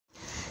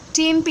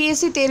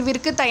TNPSC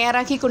தேர்விற்கு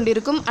தயாராகி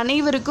கொண்டிருக்கும்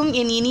அனைவருக்கும்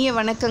என் இனிய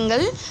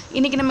வணக்கங்கள்.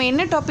 இன்றைக்கி நம்ம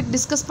என்ன டாபிக்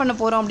டிஸ்கஸ் பண்ண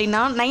போகிறோம்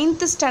அப்படின்னா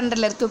 9th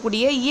ஸ்டாண்டர்டில்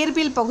இருக்கக்கூடிய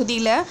இயற்பியல்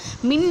பகுதியில்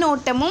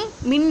மின்னோட்டமும்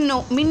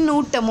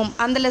மின்னூட்டமும்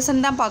அந்த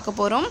லெசன் தான் பார்க்க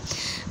போகிறோம்.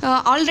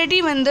 ஆல்ரெடி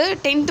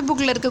 10th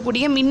புக்கில்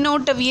இருக்கக்கூடிய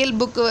மின்னோட்டவியல்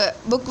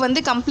புக்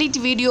கம்ப்ளீட்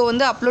வீடியோ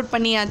அப்லோட்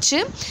பண்ணியாச்சு.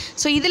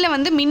 ஸோ இதில்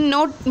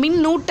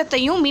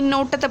மின்னூட்டத்தையும்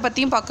மின்னோட்டத்தை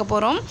பற்றியும் பார்க்க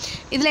போகிறோம்.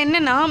 இதில்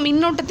என்னென்னா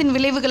மின்னோட்டத்தின்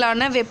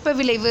விளைவுகளான வெப்ப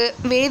விளைவு,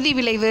 வேதி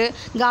விளைவு,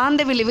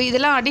 காந்த விளைவு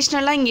இதெல்லாம்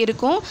அடிஷ்னலாக இங்கே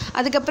இருக்கும்.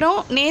 அதுக்கப்புறம்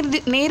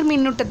நேர்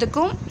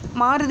மின்னூட்டத்துக்கும்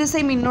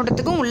மாறுதிசை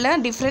மின்னோட்டத்துக்கும் உள்ள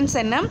டிஃப்ரென்ஸ்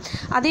என்ன,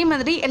 அதே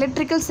மாதிரி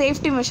எலக்ட்ரிக்கல்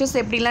சேஃப்டி மெஷர்ஸ்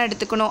எப்படிலாம்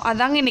எடுத்துக்கணும்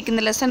அதாங்க இன்றைக்கி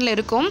இந்த லெசனில்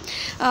இருக்கும்.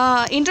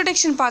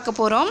 இன்ட்ரொடக்ஷன் பார்க்க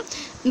போகிறோம்.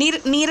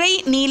 நிறை,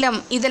 நீளம்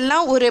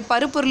இதெல்லாம் ஒரு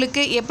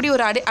பருப்பொருளுக்கு எப்படி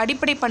ஒரு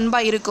அடிப்படை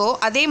பண்பாக இருக்கோ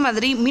அதே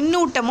மாதிரி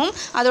மின்னூட்டமும்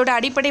அதோட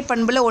அடிப்படை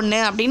பண்பில் ஒன்று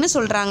அப்படின்னு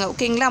சொல்கிறாங்க.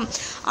 ஓகேங்களா?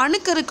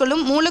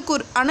 அணுக்கருக்களும்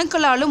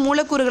அணுக்களாலும்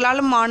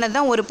மூலக்கூறுகளாலும்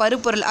ஆனதான் ஒரு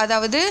பருப்பொருள்.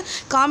 அதாவது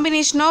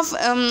காம்பினேஷன் ஆஃப்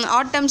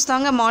ஆட்டம்ஸ்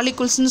தாங்க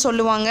மாலிகுல்ஸ்னு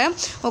சொல்லுவாங்க.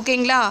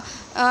 ஓகேங்களா?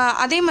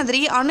 அதே மாதிரி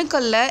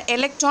அணுக்களில்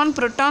எலக்ட்ரான்,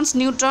 புரோட்டான்ஸ்,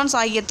 நியூட்ரான்ஸ்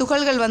ஆகிய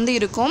துகள்கள்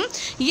இருக்கும்.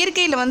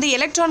 இயற்கையில்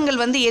எலக்ட்ரான்கள்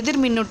எதிர்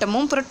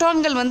மின்னூட்டமும்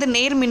புரோட்டான்கள்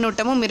நேர்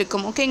மின்னூட்டமும்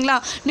இருக்கும். ஓகேங்களா?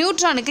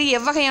 நியூட்ரானுக்கு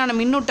எவ்வகையான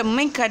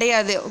மின்னூட்டமுமே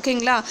கிடையாது.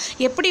 ஓகேங்களா?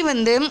 எப்படி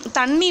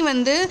தண்ணி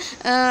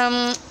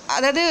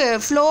அதாவது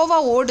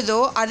ஃப்ளோவாக ஓடுதோ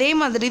அதே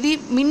மாதிரி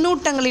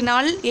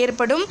மின்னூட்டங்களினால்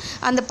ஏற்படும்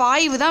அந்த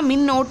பாய்வு தான்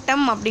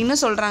மின்னோட்டம் அப்படின்னு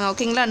சொல்கிறாங்க.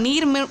 ஓகேங்களா?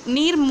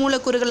 நீர்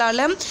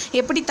மூலக்கூறுகளால்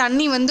எப்படி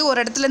தண்ணி ஒரு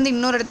இடத்துலேருந்து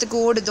இன்னொரு இடத்துக்கு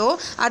ஓடுதோ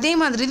அதே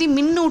மாதிரி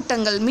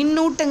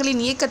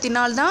மின்னூட்டங்களின்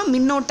இயக்கத்தினால் தான்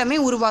மின்னோட்டமே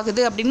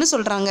உருவாகுது அப்படின்னு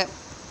சொல்கிறாங்க.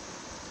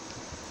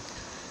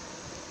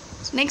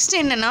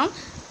 நெக்ஸ்ட் என்னென்னா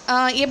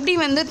எப்படி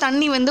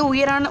தண்ணி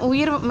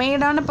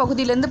மேடான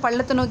பகுதியிலேருந்து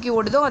பள்ளத்தை நோக்கி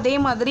ஓடுதோ அதே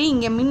மாதிரி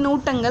இங்கே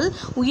மின்னூட்டங்கள்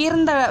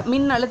உயர்ந்த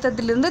மின்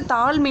அழுத்தத்திலிருந்து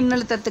தாழ்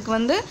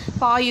மின்னழுத்தத்துக்கு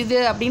பாயுது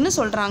அப்படின்னு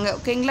சொல்கிறாங்க.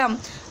 ஓகேங்களா?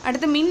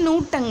 அடுத்து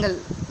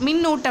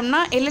மின்னூட்டம்னா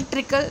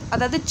எலக்ட்ரிக்கல்,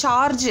 அதாவது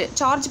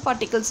சார்ஜ்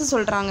பார்ட்டிகல்ஸ்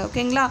சொல்கிறாங்க.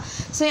 ஓகேங்களா?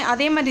 ஸோ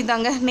அதே மாதிரி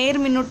தாங்க நேர்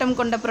மின்னூட்டம்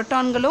கொண்ட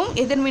புரோட்டான்களும்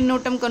எதிர்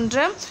மின்னூட்டம்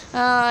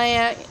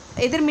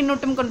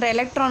கொண்ட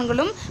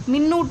எலக்ட்ரான்களும்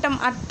மின்னூட்டம்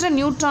அற்ற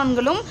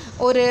நியூட்ரான்களும்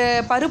ஒரு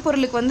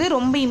பருப்பொருளுக்கு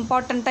ரொம்ப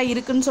இம்பார்ட்டண்ட்டாக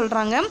இருக்குன்னு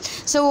சொல்கிறாங்க.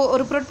 ஸோ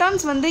ஒரு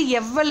புரோட்டான்ஸ்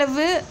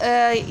எவ்வளவு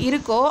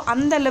இருக்கோ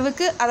அந்த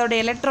அளவுக்கு அதோட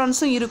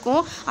எலக்ட்ரான்ஸும்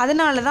இருக்கும்.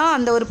 அதனால தான்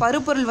அந்த ஒரு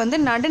பருப்பொருள்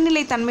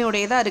நடுநிலை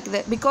தன்மையுடையதாக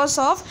இருக்குது. பிகாஸ்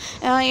ஆஃப்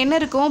என்ன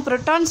இருக்கும்,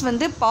 புரோட்டான்ஸ்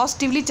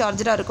பாசிட்டிவ்லி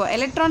சார்ஜாக இருக்கும்,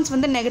 எலக்ட்ரான்ஸ்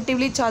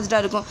நெகட்டிவ்லி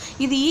சார்ஜாக இருக்கும்.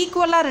 இது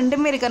ஈக்குவலாக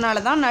ரெண்டுமே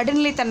இருக்கிறனால தான்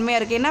நடுநிலை தன்மையாக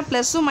இருக்குது. ஏன்னா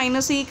ப்ளஸும்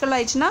மைனஸும் ஈக்குவல்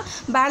ஆயிடுச்சுன்னா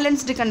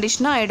பேலன்ஸ்டு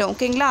கண்டிஷனாக ஆகிடும்.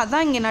 ஓகேங்களா?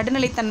 அதான் இங்கே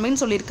நடுநிலை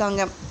தன்மைன்னு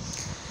சொல்லியிருக்காங்க.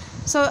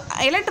 ஸோ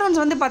எலக்ட்ரான்ஸ்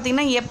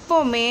பார்த்திங்கன்னா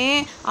எப்போவுமே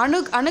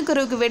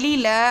அணுக்கருவுக்கு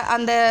வெளியில்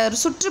அந்த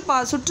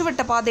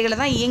சுற்றுவட்ட பாதைகளை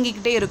தான்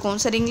இயங்கிக்கிட்டே இருக்கும்.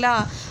 சரிங்களா?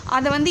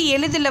 அதை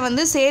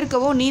எளிதில்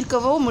சேர்க்கவோ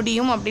நீக்கவோ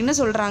முடியும் அப்படின்னு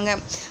சொல்கிறாங்க.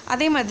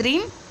 அதே மாதிரி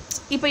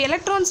இப்போ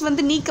எலக்ட்ரான்ஸ்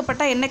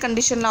நீக்கப்பட்டால் என்ன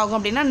கண்டிஷனில் ஆகும்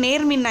அப்படின்னா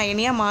நேர்மின்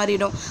அயனியாக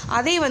மாறிடும்.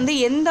 அதே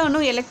எந்த அணு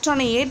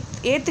எலக்ட்ரானை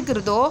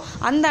ஏற்றுக்கிறதோ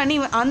அந்த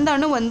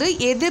அணு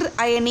எதிர்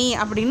அயனி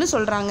அப்படின்னு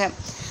சொல்கிறாங்க.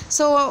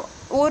 ஸோ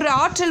ஒரு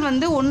ஆற்றல்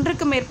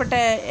ஒன்றுக்கு மேற்பட்ட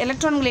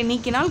எலக்ட்ரான்களை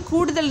நீக்கினால்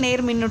கூடுதல்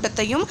நேர்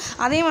மின்னூட்டத்தையும்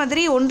அதே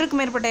மாதிரி ஒன்றுக்கு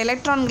மேற்பட்ட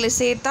எலக்ட்ரான்களை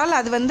சேர்த்தால்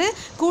அது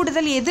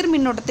கூடுதல் எதிர்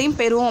மின்னோட்டத்தையும்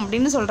பெறும்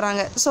அப்படின்னு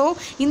சொல்கிறாங்க. ஸோ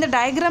இந்த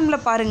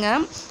டயக்ராமில்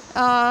பாருங்கள்,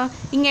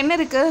 இங்கே என்ன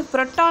இருக்குது,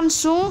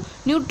 புரோட்டான்ஸும்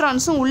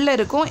நியூட்ரான்ஸும் உள்ளே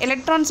இருக்கும்,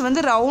 எலக்ட்ரான்ஸ்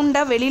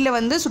ரவுண்டாக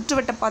வெளியில்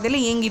சுற்றுவட்ட பாதையில்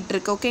இயங்கிட்டு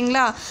இருக்கு.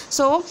 ஓகேங்களா?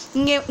 ஸோ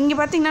இங்கே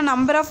பார்த்தீங்கன்னா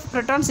நம்பர் ஆஃப்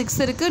புரோட்டான்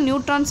 6 இருக்குது,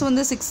 நியூட்ரான்ஸ்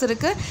 6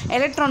 இருக்குது,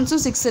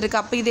 எலக்ட்ரான்ஸும் 6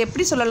 இருக்குது. அப்போ இது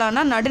எப்படி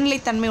சொல்லலாம்னா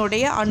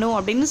நடுநிலைத்தன்மையுடைய அணு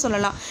அப்படின்னு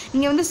சொல்லலாம்.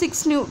 இங்கே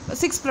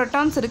 6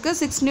 புரோட்டான்ஸ் இருக்குது,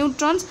 6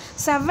 நியூட்ரான்ஸ்,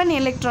 7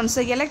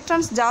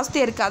 எலக்ட்ரான்ஸ்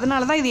ஜாஸ்தியாக இருக்குது.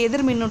 அதனால தான் இது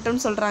எதிர்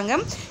மின்னூட்டம்னு சொல்கிறாங்க.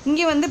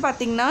 இங்கே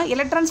பார்த்தீங்கன்னா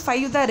எலக்ட்ரான்ஸ்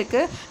 5 தான்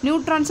இருக்குது,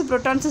 நியூட்ரான்ஸு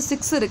புரோட்டான்ஸு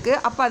 6 இருக்குது.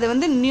 அப்போ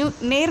அது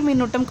நேர்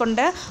மின்னூட்டம் கொண்ட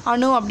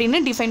அணு அப்படின்னு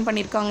டிஃபைன்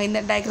பண்ணியிருக்காங்க இந்த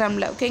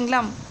டயக்ராமில். ஓகேங்களா?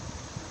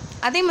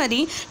 அதே மாதிரி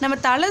நம்ம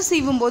தலை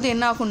சீவும் போது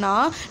என்ன ஆகும்னா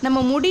நம்ம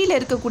முடியில்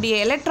இருக்கக்கூடிய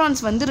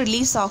எலக்ட்ரான்ஸ்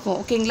ரிலீஸ் ஆகும்.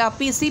 ஓகேங்களா?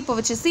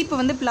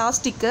 சீப்பு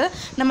பிளாஸ்டிக்கு,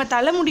 நம்ம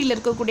தலைமுடியில்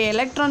இருக்கக்கூடிய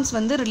எலக்ட்ரான்ஸ்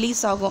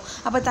ரிலீஸ் ஆகும்.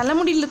 அப்போ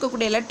தலைமுடியில்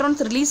இருக்கக்கூடிய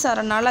எலக்ட்ரான்ஸ் ரிலீஸ்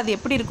ஆகிறனால அது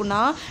எப்படி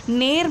இருக்குன்னா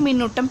நேர்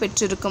மின்னூட்டம்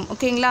பெற்றிருக்கும்.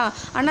 ஓகேங்களா?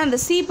 ஆனால் அந்த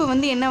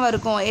சீப்பு என்னவாக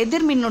இருக்கும்,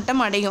 எதிர்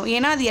மின்னூட்டம் அடையும்.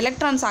 ஏன்னா அது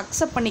எலக்ட்ரான்ஸ்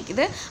அக்செப்ட்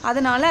பண்ணிக்குது,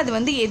 அதனால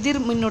அது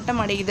எதிர்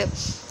மின்னூட்டம் அடையுது.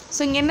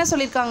 ஸோ இங்கே என்ன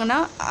சொல்லியிருக்காங்கன்னா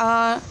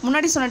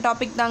முன்னாடி சொன்ன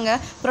டாபிக் தாங்க,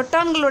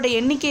 புரோட்டான்களோட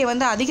எண்ணிக்கையை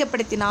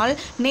அதிகப்படுத்தினால்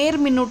நேர்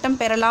மின்னூட்டம்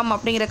பெறலாம்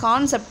அப்படிங்கிற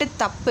கான்செப்ட்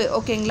தப்பு.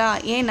 ஓகேங்களா?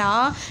 ஏன்னா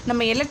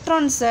நம்ம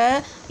எலக்ட்ரான்ஸை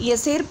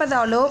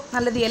சேர்ப்பதாலோ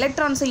அல்லது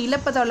எலக்ட்ரான்ஸை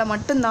இழப்பதாலோ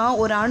மட்டும்தான்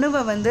ஒரு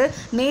அணுவை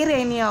நேர்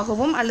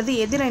அயனியாகவும் அல்லது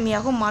எதிர்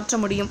அயனியாகவும் மாற்ற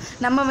முடியும்.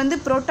 நம்ம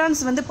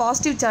புரோட்டான்ஸ்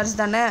பாசிட்டிவ் சார்ஜ்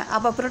தானே,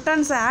 அப்போ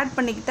புரோட்டான்ஸை ஆட்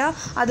பண்ணிக்கிட்டால்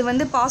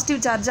அது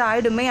பாசிட்டிவ் சார்ஜாக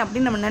ஆகிடுமே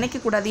அப்படின்னு நம்ம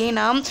நினைக்கக்கூடாது.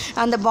 ஏன்னா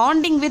அந்த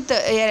பாண்டிங் வித்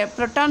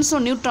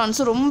புரோட்டான்ஸும்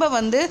நியூட்ரான்ஸும் ரொம்ப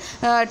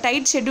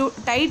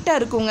டைட்டாக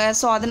இருக்குங்க.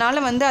 ஸோ அதனால்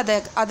வந்து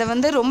அதை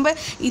வந்து ரொம்ப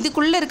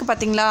இதுக்குள்ளே இருக்குது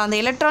பார்த்தீங்களா, அந்த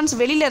எலக்ட்ரான்ஸ்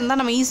வெளியில்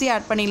இருந்தால் நம்ம ஈஸியாக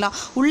ஆட் பண்ணிடலாம்.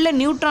 உள்ள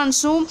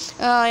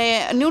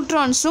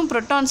நியூட்ரான்ஸும்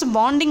ப்ரோட்டான்ஸும்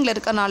பாண்டிங்கில்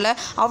இருக்கறனால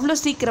அவ்வளோ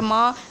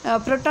சீக்கிரமாக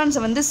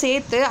ப்ரோட்டான்ஸை வந்து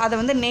சேர்த்து அதை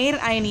வந்து நேர்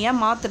அயனியாக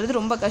மாற்றுறது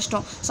ரொம்ப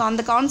கஷ்டம். ஸோ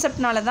அந்த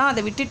கான்செப்ட்னால தான்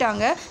அதை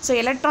விட்டுட்டாங்க. ஸோ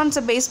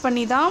எலக்ட்ரான்ஸை பேஸ்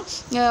பண்ணி தான்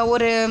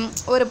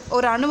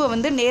ஒரு அணுவை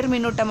வந்து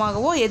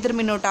நேர்மின்னூட்டமாகவோ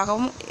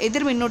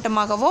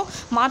எதிர்மின்னூட்டமாகவோ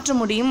மாற்ற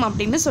முடியும்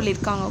அப்படின்னு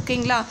சொல்லியிருக்காங்க.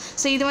 ஓகேங்களா.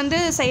 ஸோ இது வந்து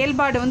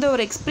செயல்பாடு வந்து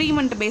ஒரு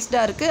எக்ஸ்பிரிமெண்ட்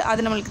பேஸ்டாக இருக்குது.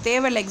 அது நம்மளுக்கு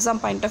தேவையில்லை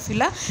எக்ஸாம் பாயிண்ட் ஆஃப்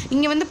வியூவில்.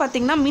 இங்கே வந்து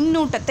பார்த்திங்கன்னா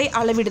மின்னூட்டத்தை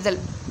அளவிடுதல்.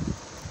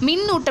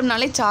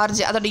 மின்னூட்டம்னாலே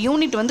சார்ஜ், அதோட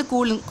யூனிட் வந்து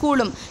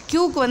கூலும்.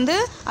 கியூக்கு வந்து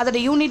அதோட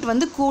யூனிட்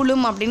வந்து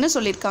கூலும் அப்படின்னு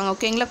சொல்லியிருக்காங்க.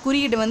 ஓகேங்களா.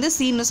 குறியீடு வந்து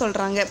சீன்னு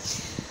சொல்கிறாங்க.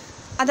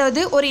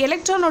 அதாவது ஒரு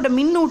எலக்ட்ரானோட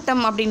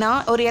மின்னூட்டம் அப்படின்னா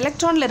ஒரு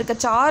எலக்ட்ரானில் இருக்க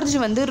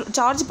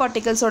சார்ஜ்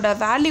பார்ட்டிகல்ஸோட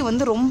வேல்யூ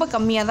வந்து ரொம்ப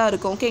கம்மியாக தான்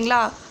இருக்கும். ஓகேங்களா.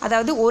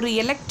 அதாவது ஒரு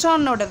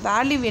எலக்ட்ரானோட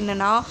வேல்யூ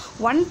என்னென்னா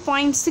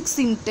 1.6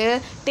 ×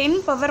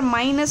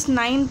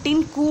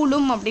 10⁻⁻19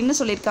 கூலும் அப்படின்னு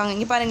சொல்லியிருக்காங்க.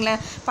 இங்கே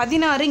பாருங்களேன்,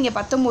 16 இங்கே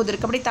 19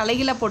 இருக்குது, அப்படி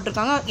தலைகீழாக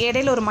போட்டிருக்காங்க,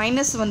 இடையில ஒரு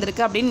மைனஸ்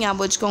வந்திருக்கு அப்படின்னு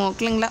ஞாபகம்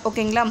வச்சுக்கோங்க.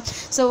 ஓகேங்களா.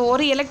 ஸோ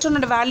ஒரு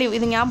எலக்ட்ரானோட வேல்யூ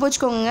இது ஞாபகம்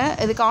வச்சுக்கோங்க,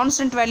 இது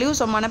கான்ஸ்டன்ட் வேல்யூ.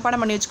 ஸோ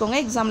மனப்பாடம் பண்ணி வச்சுக்கோங்க,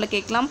 எக்ஸாமில்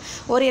கேட்கலாம்.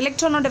 ஒரு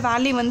எலக்ட்ரானோட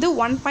வேல்யூ வந்து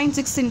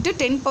 1.6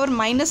 ×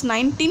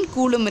 10⁻⁻19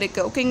 கூலும்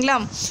இருக்குது. ஓகேங்களா.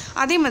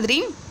 அதே மாதிரி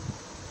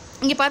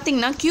இங்கே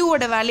பார்த்தீங்கன்னா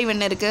கியூவோட வேல்யூ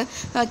என்ன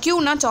இருக்குது,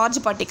 கியூனா charge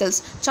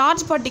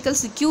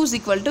particles Q is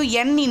equal to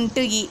n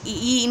 ×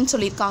 ஈன்னு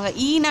சொல்லியிருக்காங்க.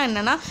 ஈனா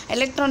என்னென்னா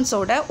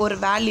எலக்ட்ரான்ஸோட ஒரு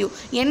வேல்யூ,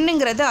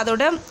 என்னங்கிறது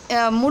அதோட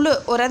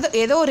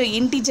ஏதோ ஒரு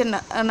இன்டிஜர்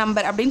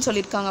நம்பர் அப்படின்னு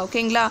சொல்லியிருக்காங்க.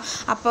 ஓகேங்களா.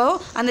 அப்போது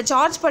அந்த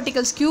சார்ஜ்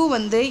பார்ட்டிகல்ஸ் கியூ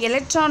வந்து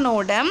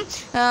எலக்ட்ரானோட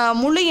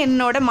முழு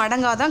எண்ணோட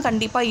மடங்காக தான்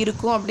கண்டிப்பாக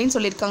இருக்கும் அப்படின்னு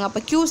சொல்லியிருக்காங்க.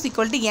 அப்போ Q is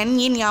equal to n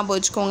ஞாபகம்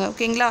வச்சுக்கோங்க.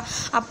 ஓகேங்களா.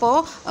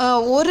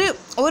 அப்போது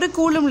ஒரு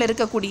கூலுமில்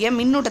இருக்கக்கூடிய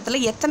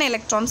மின்னூட்டத்தில் எத்தனை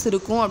எலக்ட்ரான்ஸ்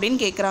இருக்கும் அப்படின்னு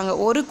கேட்குறாங்க.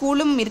 ஒரு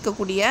கூலும்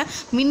இருக்கக்கூடிய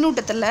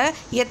மின்னூட்டத்தில்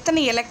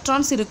எத்தனை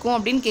எலக்ட்ரான்ஸ் இருக்கும்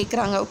அப்படின்னு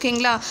கேட்குறாங்க.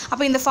 ஓகேங்களா.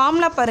 அப்போ இந்த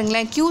ஃபார்முலா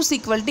பாருங்களேன், Q =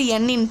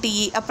 n ×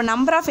 E. அப்போ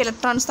நம்பர் ஆஃப்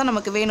எலக்ட்ரான்ஸ் தான்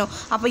நமக்கு வேணும்.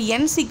 அப்போ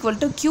n =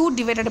 Q /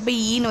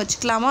 Eன்னு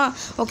வச்சுக்கலாமா.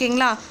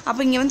 ஓகேங்களா.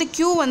 அப்போ இங்கே வந்து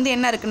Q வந்து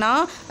என்ன இருக்குன்னா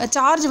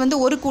சார்ஜ் வந்து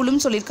ஒரு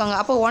கூலும் சொல்லியிருக்காங்க.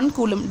 அப்போ 1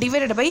 coulomb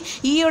divided by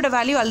ஈயோட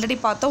value already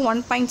பார்த்தோம்,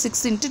 1.6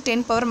 ×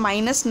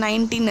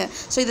 10⁻⁻19.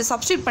 ஸோ இதை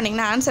சப்ஸ்டியூட்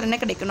பண்ணிங்கன்னா ஆன்சர் என்ன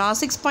கிடைக்குன்னா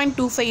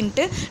 6.25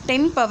 ×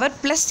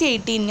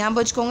 10⁻+18. ஞாபகம்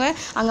வச்சுக்கோங்க,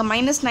 அங்கே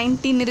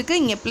 -19 இருக்குது,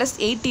 இங்கே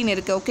 +18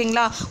 இருக்குது.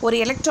 ஓகேங்களா. ஒரு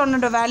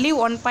எலக்ட்ரானோட வேல்யூ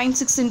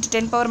 1.6 ×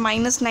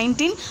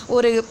 10⁻⁻19.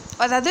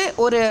 அதாவது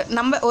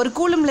ஒரு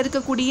கூலுமில்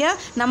இருக்கக்கூடிய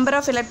நம்பர்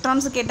ஆஃப்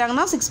எலக்ட்ரான்ஸ்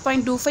கேட்டாங்கன்னா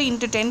 6.25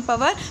 ×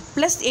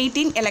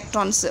 10⁻+18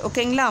 எலக்ட்ரான்ஸ்.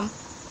 ஓகேங்களா.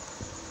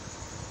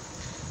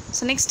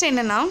 ஸோ நெக்ஸ்ட்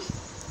என்னென்னா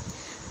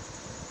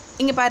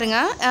இங்கே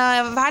பாருங்கள்,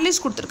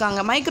 வேல்யூஸ் கொடுத்துருக்காங்க.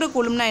 மைக்ரோ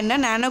கூலும்னா என்ன,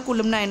 நானோ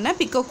கூலும்னா என்ன,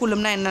 பிக்கோ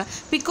கூலும்னா என்ன.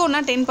 பிக்கோனா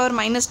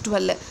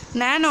 10⁻−12,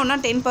 நானோனா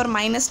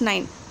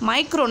 10⁻−9,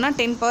 மைக்ரோனா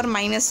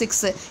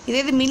 10⁻−6.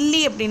 இது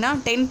மில்லி அப்படின்னா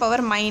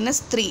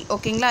 10⁻−3.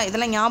 ஓகேங்களா.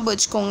 இதெல்லாம் ஞாபகம்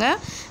வச்சுக்கோங்க.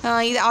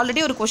 இது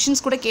ஆல்ரெடி ஒரு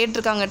கொஷின்ஸ் கூட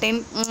கேட்டிருக்காங்க.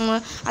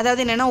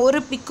 அதாவது என்னென்னா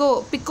ஒரு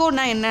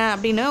பிக்கோனா என்ன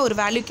அப்படின்னு ஒரு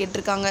வேல்யூ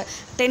கேட்டிருக்காங்க,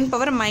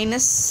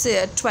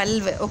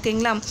 10⁻−12.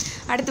 ஓகேங்களா.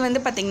 அடுத்து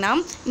வந்து பார்த்திங்கன்னா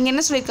இங்கே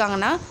என்ன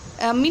சொல்லியிருக்காங்கன்னா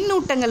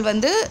மின்னூட்டங்கள்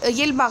வந்து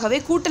இயல்பாகவே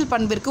கூட்டல்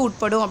பண்பிற்கு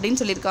உட்படும் அப்படின்னு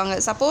சொல்லியிருக்காங்க.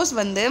 சப்போஸ்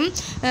வந்து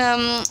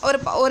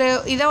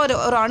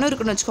ஒரு அணு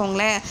இருக்குன்னு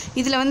வச்சுக்கோங்களேன்.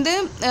 இதில் வந்து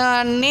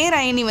நேர்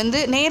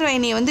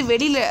அயனியை வந்து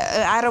வெளியில்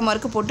ஆரோ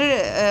மார்க்கு போட்டு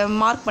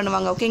மார்க்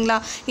பண்ணுவாங்க. ஓகேங்களா.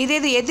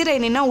 இது எதிர்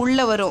அயனினா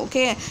உள்ளே வரும்.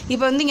 ஓகே.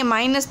 இப்போ வந்து இங்கே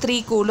 -3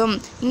 கூலும்,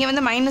 இங்கே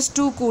வந்து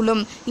 -2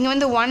 கூலும், இங்கே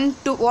வந்து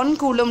 1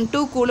 கூலும்,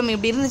 2 கூலும்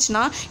இப்படி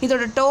இருந்துச்சுன்னா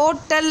இதோட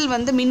டோட்டல்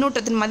வந்து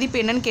மின்னூட்டத்தின்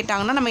மதிப்பு என்னன்னு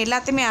கேட்டாங்கன்னா நம்ம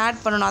எல்லாத்தையுமே ஆட்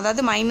பண்ணணும்.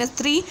 அதாவது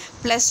 -3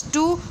 +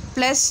 2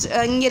 ப்ளஸ்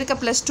இங்கே இருக்க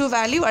 +2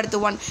 வேல்யூ அடுத்து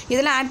 1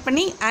 இதெல்லாம் ஆட்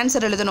பண்ணி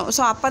ஆன்சர் எழுதணும்.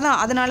 ஸோ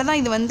அதனால தான்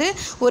இது வந்து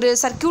ஒரு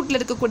சர்க்யூட்டில்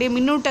இருக்கக்கூடிய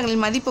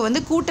மின்னூட்டங்களின் மதிப்பு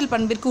வந்து கூட்டல்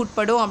பண்பிற்கு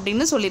உட்படும்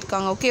அப்படின்னு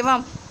சொல்லியிருக்காங்க. ஓகேவா.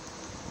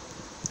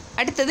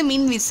 அடுத்தது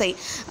மின்விசை.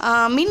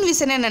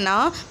 மின்விசைன்னு என்னென்னா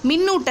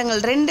மின்னூட்டங்கள்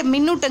 2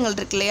 மின்னூட்டங்கள்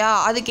இருக்கு இல்லையா,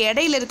 அதுக்கு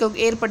இடையில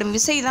ஏற்படும்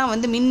விசை தான்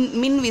வந்து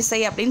மின்விசை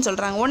அப்படின்னு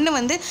சொல்கிறாங்க. ஒன்று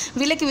வந்து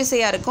விலக்கு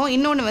விசையாக இருக்கும்,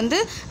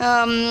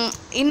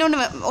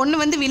 ஒன்று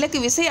வந்து விலக்கு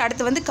விசை,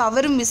 அடுத்து வந்து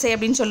கவரும் விசை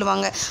அப்படின்னு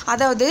சொல்லுவாங்க.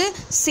 அதாவது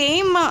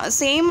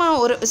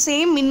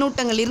சேம்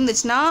மின்னூட்டங்கள்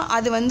இருந்துச்சுன்னா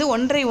அது வந்து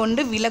ஒன்றை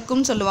ஒன்று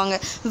விலக்கும் சொல்லுவாங்க.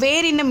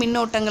 வேறின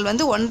மின்னோட்டங்கள்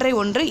வந்து ஒன்றை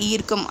ஒன்று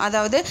ஈர்க்கும்.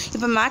 அதாவது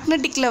இப்போ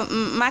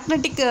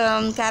மேக்னெட்டிக்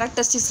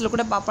கேரக்டரிஸ்டிக்ஸில்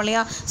கூட பார்ப்போம்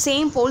இல்லையா,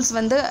 சேம் போல்ஸ்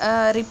வந்து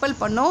ரிப்பல்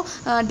பண்ணும்,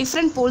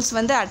 டிஃப்ரெண்ட் போல்ஸ்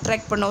வந்து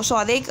அட்ராக்ட் பண்ணும். ஸோ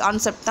அதே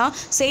கான்செப்ட் தான்.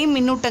 சேம்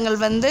மின்னூட்டங்கள்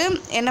வந்து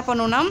என்ன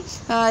பண்ணுன்னா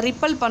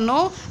ரிப்பல்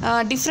பண்ணும்,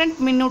 டிஃப்ரெண்ட்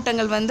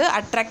மின்னூட்டங்கள் வந்து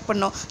அட்ராக்ட்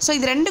பண்ணும். ஸோ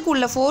இது ரெண்டுக்கு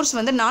உள்ள ஃபோர்ஸ்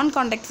வந்து நான்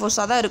கான்டாக்ட்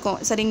ஃபோர்ஸாக தான் இருக்கும்.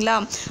 சரிங்களா.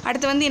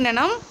 அடுத்து வந்து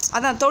என்னென்னா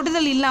அதான்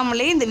தொடுதல்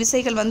இல்லாமலே இந்த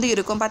விசைகள் வந்து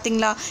இருக்கும்.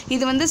 பார்த்தீங்களா.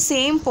 இது வந்து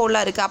சேம்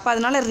போலாக இருக்குது, அப்போ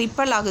அதனால்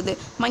ரிப்பல் ஆகுது.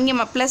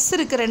 இங்கே ப்ளஸ்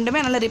இருக்குது, ரெண்டுமே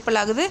அதனால் ரிப்பல்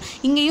ஆகுது.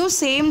 இங்கேயும்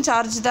சேம்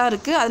சார்ஜ் தான்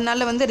இருக்குது,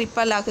 அதனால வந்து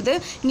ரிப்பல் ஆகுது.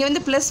 இங்கே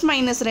வந்து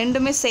 +-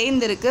 ரெண்டுமே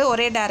சேர்ந்து இருக்குது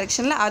ஒரே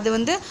டைரெக்ஷனில், அது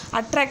வந்து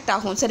அட்ராக்ட்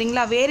ஆகும்.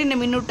 சரிங்களா. வேறின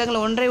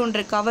மின்னூட்டங்கள் ஒன்றை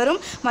ஒன்று கவரும்,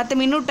 மற்ற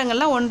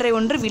மின்னூட்டங்கள்லாம் ஒன்றை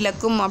ஒன்று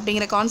விலக்கும்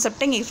அப்படிங்கிற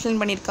கான்செப்டை இங்கே எக்ஸ்பிளைன்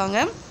பண்ணியிருக்காங்க.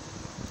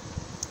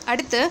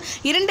 அடுத்து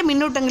இரண்டு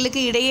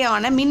மின்னூட்டங்களுக்கு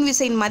இடையேயான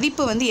மின்விசையின்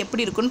மதிப்பு வந்து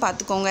எப்படி இருக்குன்னு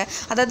பார்த்துக்கோங்க.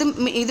 அதாவது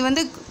இது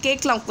வந்து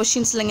கேட்கலாம்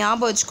கொஷின்ஸில்,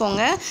 ஞாபகம்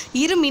வச்சுக்கோங்க.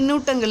 இரு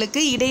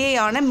மின்னூட்டங்களுக்கு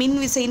இடையேயான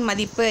மின்விசையின்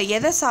மதிப்பு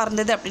எதை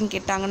சார்ந்தது அப்படின்னு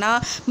கேட்டாங்கன்னா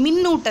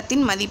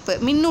மின்னூட்டத்தின் மதிப்பு.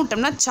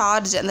 மின்னூட்டம்னா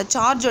சார்ஜ், அந்த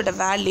சார்ஜோட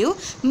வேல்யூ.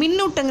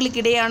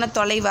 மின்னூட்டங்களுக்கு இடையேயான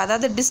தொலைவு,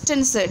 அதாவது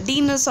டிஸ்டன்ஸ்,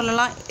 டீன்னு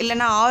சொல்லலாம்,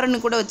 இல்லைனா ஆர்னு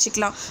கூட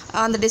வச்சுக்கலாம்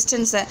அந்த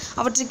டிஸ்டன்ஸை.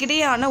 அவற்றுக்கு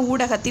இடையேயான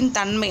ஊடகத்தின்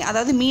தன்மை,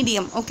 அதாவது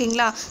மீடியம்.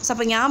 ஓகேங்களா? ஸோ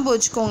அப்போ ஞாபகம்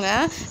வச்சுக்கோங்க,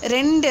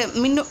 ரெண்டு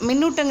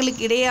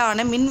மின்னூட்டங்களுக்கு இடையே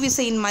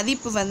மின்விசையின்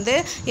மதிப்பு வந்து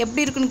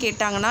எப்படி இருக்குன்னு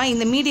கேட்டாங்கன்னா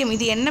இந்த மீடியம்,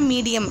 இது என்ன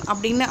மீடியம்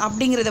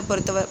அப்படிங்கிறத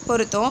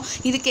பொறுத்தும்,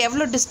 இதுக்கு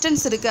எவ்வளோ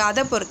டிஸ்டன்ஸ் இருக்குது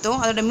அதை பொறுத்தும்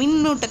அதோட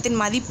மின்னூட்டத்தின்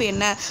மதிப்பு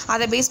என்ன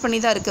அதை பேஸ் பண்ணி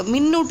தான் இருக்குது.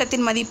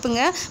 மின்னூட்டத்தின்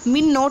மதிப்புங்க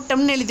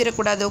மின்னோட்டம்னு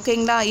எழுதிடக்கூடாது.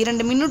 ஓகேங்களா?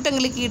 இரண்டு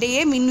மின்னூட்டங்களுக்கு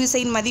இடையே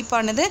மின்விசையின்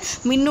மதிப்பானது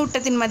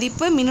மின்னூட்டத்தின்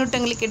மதிப்பு,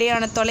 மின்னூட்டங்களுக்கு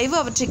இடையான தொலைவு,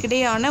 அவற்றுக்கு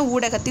இடையான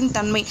ஊடகத்தின்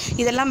தன்மை,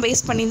 இதெல்லாம்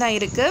பேஸ் பண்ணி தான்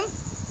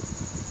இருக்குது.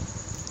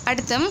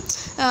 அடுத்து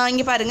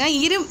இங்கே பாருங்கள்,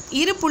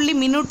 இரு புள்ளி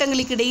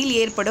மின்னூட்டங்களுக்கு இடையில்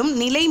ஏற்படும்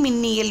நிலை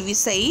மின்னியல்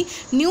விசை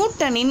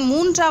நியூட்டனின்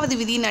மூன்றாவது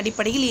விதியின்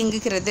அடிப்படையில்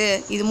இயங்குகிறது.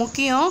 இது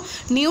முக்கியம்.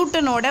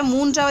 நியூட்டனோட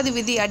மூன்றாவது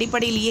விதி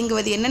அடிப்படையில்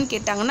இயங்குவது என்னன்னு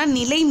கேட்டாங்கன்னா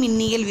நிலை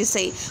மின்னியல்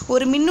விசை.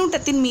 ஒரு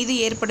மின்னூட்டத்தின் மீது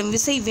ஏற்படும்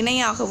விசை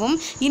வினையாகவும்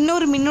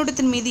இன்னொரு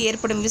மின்னூட்டத்தின் மீது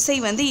ஏற்படும் விசை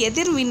வந்து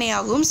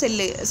எதிர்வினையாகவும்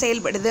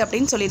செயல்படுது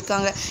அப்படின்னு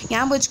சொல்லியிருக்காங்க.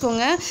 ஞாபகம்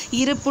வச்சுக்கோங்க,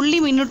 இரு புள்ளி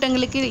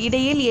மின்னூட்டங்களுக்கு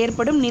இடையில்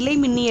ஏற்படும் நிலை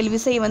மின்னியல்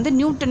விசை வந்து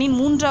நியூட்டனின்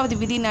மூன்றாவது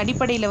விதியின்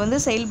அடிப்படையில் வந்து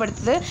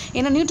செயல்படுத்துது.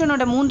 ஏன்னா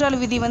நியூட்டனோட மூன்றாவது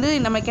விதி வந்து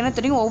நமக்கு என்ன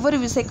தெரியும், ஒவ்வொரு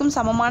விசைக்கும்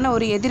சமமான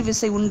ஒரு எதிர்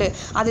விசை உண்டு,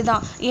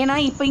 அதுதான். ஏன்னா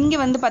இப்போ இங்கே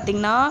வந்து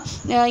பார்த்திங்கன்னா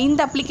இந்த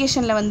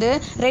அப்ளிகேஷனில் வந்து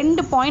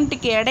ரெண்டு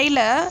பாயிண்ட்டுக்கு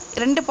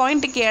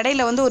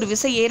இடையில வந்து ஒரு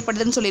விசை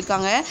ஏற்படுதுன்னு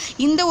சொல்லியிருக்காங்க.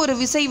 இந்த ஒரு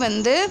விசை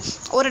வந்து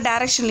ஒரு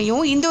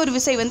டைரக்ஷன்லையும் இந்த ஒரு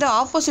விசை வந்து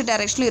ஆப்போசிட்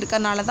டைரக்ஷன்லையும்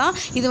இருக்கிறதுனால தான்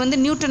இது வந்து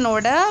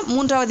நியூட்டனோட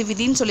மூன்றாவது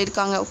விதின்னு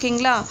சொல்லியிருக்காங்க.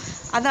 ஓகேங்களா?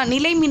 அதான்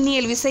நிலை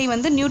மின்னியல் விசை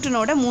வந்து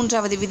நியூட்டனோட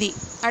மூன்றாவது விதி.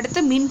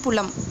 அடுத்து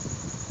மின்புலம்.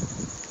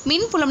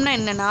 மின்புலம்னா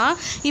என்னென்னா,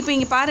 இப்போ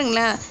இங்கே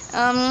பாருங்களேன்,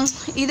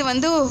 இது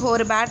வந்து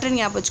ஒரு பேட்டரி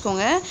ஞாபகம்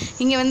வச்சுக்கோங்க.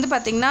 இங்கே வந்து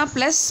பார்த்திங்கன்னா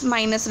ப்ளஸ்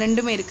மைனஸ்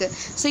ரெண்டுமே இருக்குது.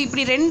 ஸோ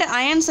இப்படி ரெண்டு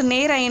அயன்ஸ்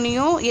நேர்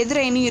அயனையும் எதிர்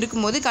அயனையும்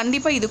இருக்கும்போது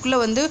கண்டிப்பாக இதுக்குள்ளே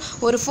வந்து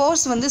ஒரு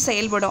ஃபோர்ஸ் வந்து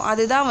செயல்படும்.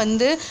 அதுதான்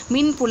வந்து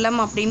மின்புலம்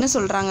அப்படின்னு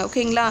சொல்கிறாங்க.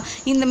 ஓகேங்களா?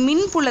 இந்த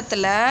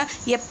மின்புலத்தில்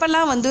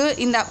எப்போல்லாம் வந்து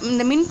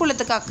இந்த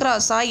மின்புலத்துக்கு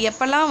அக்ராஸாக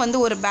எப்போல்லாம் வந்து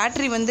ஒரு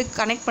பேட்டரி வந்து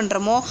கனெக்ட்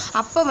பண்ணுறோமோ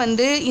அப்போ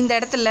வந்து இந்த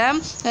இடத்துல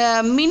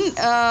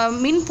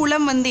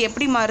மின்புலம் வந்து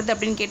எப்படி மாறுது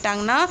அப்படின்னு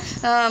கேட்டாங்கன்னா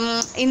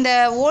இந்த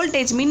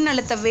வோல்டேஜ் மின்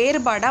அழுத்த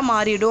வேறுபாடாக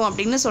மாறிடும்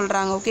அப்படின்னு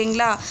சொல்கிறாங்க.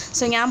 ஓகேங்களா?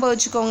 ஸோ ஞாபகம்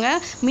வச்சுக்கோங்க,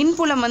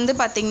 மின்புலம் வந்து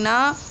பார்த்திங்கன்னா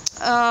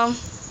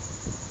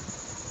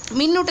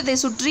மின்னூட்டத்தை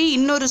சுற்றி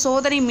இன்னொரு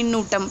சோதனை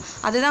மின்னூட்டம்,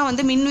 அதுதான்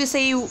வந்து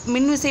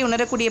மின்விசை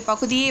உணரக்கூடிய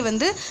பகுதியே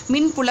வந்து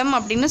மின்புலம்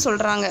அப்படின்னு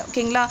சொல்கிறாங்க.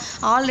 ஓகேங்களா?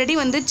 ஆல்ரெடி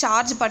வந்து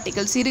சார்ஜ்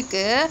பார்ட்டிகல்ஸ்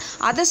இருக்குது,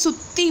 அதை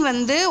சுற்றி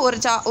வந்து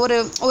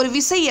ஒரு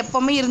விசை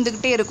எப்போவுமே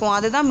இருந்துக்கிட்டே இருக்கும்,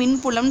 அதுதான்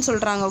மின்புலம்னு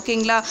சொல்கிறாங்க.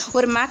 ஓகேங்களா?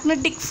 ஒரு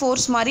மேக்னெட்டிக்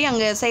ஃபோர்ஸ் மாதிரி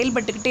அங்கே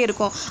செயல்பட்டுக்கிட்டே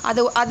இருக்கும்,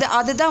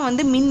 அதுதான்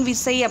வந்து மின்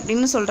விசை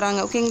அப்படின்னு சொல்கிறாங்க.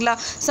 ஓகேங்களா?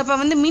 ஸோ அப்போ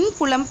வந்து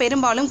மின்புலம்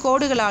பெரும்பாலும்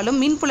கோடுகளாலும்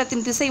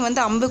மின்புலத்தின் திசை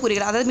வந்து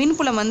அம்புக்குறிகள், அதாவது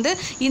மின்புலம் வந்து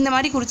இந்த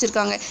மாதிரி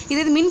குறிச்சிருக்காங்க.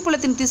 இது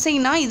மின்புலத்தின்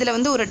திசைனா இதில்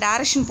வந்து ஒரு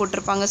டைரக்ஷன்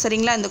போட்டிருப்பாங்க.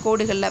 சரிங்களா? இந்த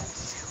கோடுகளில்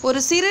ஒரு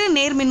சிறு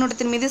நேர்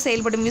மின்னூட்டத்தின் மீது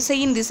செயல்படும்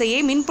விசையின் திசையே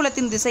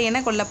மின்புலத்தின் திசை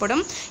என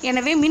கொள்ளப்படும்.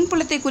 எனவே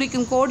மின்புலத்தை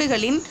குறிக்கும்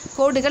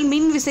கோடுகள்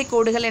மின்விசை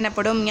கோடுகள்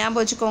எனப்படும். ஞாபகம்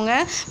வச்சுக்கோங்க,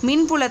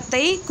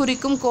 மின்புலத்தை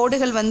குறிக்கும்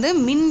கோடுகள் வந்து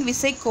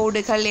மின்விசை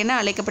கோடுகள் என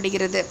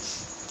அழைக்கப்படுகிறது.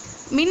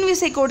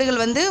 மின்விசை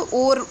கோடுகள் வந்து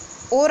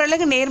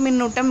ஓரலகு நேர்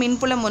மின்னூட்டம்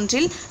மின்புலம்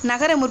ஒன்றில்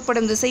நகர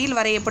முற்படும் திசையில்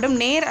வரையப்படும்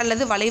நேர்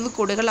அல்லது வளைவு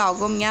கோடுகள்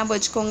ஆகும். ஞாபகம்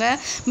வச்சுக்கோங்க,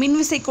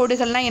 மின்விசை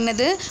கோடுகள்னால்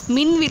என்னது,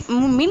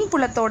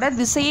 மின்புலத்தோட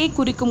திசையை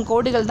குறிக்கும்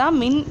கோடுகள் தான்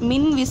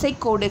மின்விசை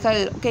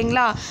கோடுகள்.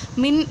 ஓகேங்களா?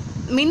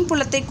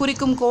 மின்புலத்தை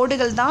குறிக்கும்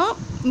கோடுகள் தான்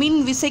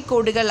மின்விசை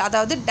கோடுகள்,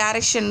 அதாவது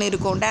டைரக்ஷன்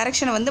இருக்கும்,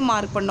 டைரக்ஷனை வந்து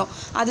மார்க் பண்ணும்,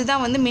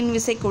 அதுதான் வந்து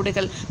மின்விசை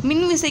கோடுகள்.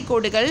 மின்விசை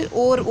கோடுகள்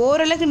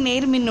ஓரலகு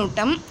நேர்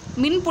மின்னூட்டம்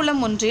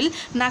மின்புலம் ஒன்றில்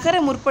நகர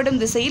முற்படும்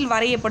திசையில்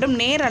வரையப்படும்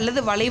நேர் அல்லது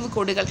வளைவு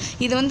கோடுகள்.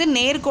 இது வந்து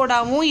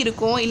நேர்கோடாகவும்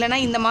இருக்கும், இல்லைனா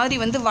இந்த மாதிரி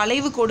வந்து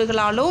வளைவு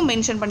கோடுகளாலும்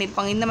மென்ஷன்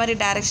பண்ணியிருப்பாங்க. இந்த மாதிரி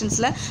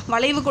டைரக்ஷன்ஸில்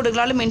வளைவு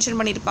கோடுகளாலும் மென்ஷன்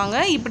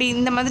பண்ணியிருப்பாங்க, இப்படி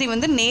இந்த மாதிரி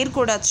வந்து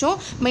நேர்கோடாச்சும்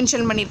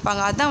மென்ஷன்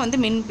பண்ணியிருப்பாங்க, அதுதான் வந்து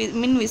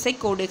மின்விசை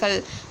கோடுகள்.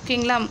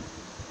 ஓகேங்களா?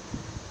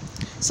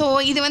 ஸோ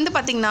இது வந்து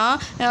பார்த்திங்கன்னா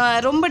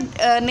ரொம்ப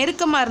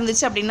நெருக்கமாக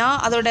இருந்துச்சு அப்படின்னா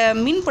அதோட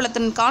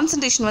மின்புலத்தின்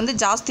கான்சன்ட்ரேஷன் வந்து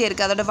ஜாஸ்தியாக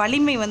இருக்குது, அதோட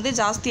வலிமை வந்து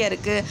ஜாஸ்தியாக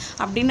இருக்குது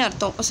அப்படின்னு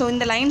அர்த்தம். ஸோ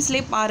இந்த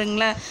லைன்ஸ்லேயே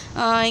பாருங்களேன்,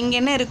 இங்கே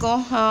என்ன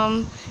இருக்கும்,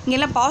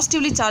 இங்கெல்லாம்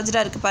பாசிட்டிவ்லி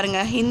சார்ஜாக இருக்குது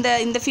பாருங்கள்.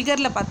 இந்த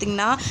ஃபிகரில்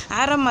பார்த்திங்கன்னா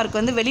ஆரோ மார்க்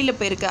வந்து வெளியில்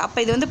போயிருக்கு, அப்போ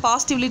இது வந்து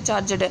பாசிட்டிவ்லி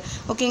சார்ஜடு.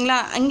 ஓகேங்களா?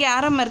 இங்கே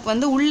ஆரோ மார்க்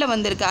வந்து உள்ளே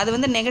வந்திருக்கு, அது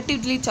வந்து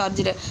நெகட்டிவ்லி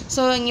சார்ஜடு.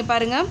 ஸோ இங்கே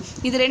பாருங்கள்,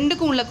 இது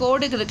ரெண்டுக்கும் உள்ள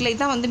கோடுகள் இருக்குல்ல,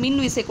 இதுதான் வந்து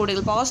மின்விசை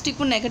கோடுகள்.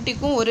 பாசிட்டிவ்க்கும்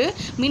நெகட்டிவ்க்கும் ஒரு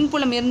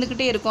மின்புலம்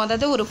இருந்துக்கிட்டே இருக்கும்,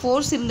 அதாவது ஒரு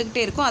ஃபோர்ஸ்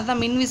இருந்துக்கிட்டே இருக்கும், அதுதான்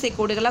மின்விசை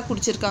கோடுகளாக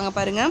குறிச்சிருக்காங்க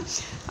பாருங்கள்.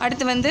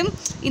 அடுத்து வந்து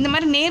இந்த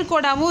மாதிரி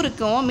நேர்கோடாகவும்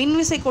இருக்கும்,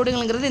 மின்விசை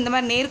கோடுகள்ங்கிறது இந்த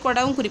மாதிரி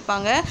நேர்கோடாகவும்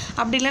குறிப்பாங்க,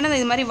 அப்படி இல்லைன்னா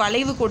இது மாதிரி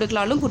வளைவு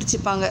கோடுகளாலும்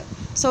குறிச்சிப்பாங்க.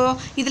 ஸோ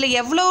இதில்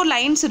எவ்வளோ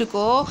லைன்ஸ்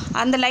இருக்கோ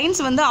அந்த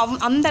லைன்ஸ் வந்து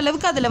அந்த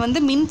அளவுக்கு அதில்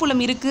வந்து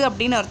மின்புலம் இருக்குது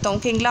அப்படின்னு அர்த்தம்.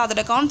 ஓகேங்களா?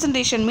 அதோட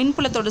கான்சன்ட்ரேஷன்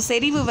மின்புலத்தோட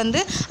செறிவு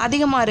வந்து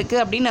அதிகமாக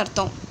இருக்குது அப்படின்னு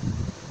அர்த்தம்.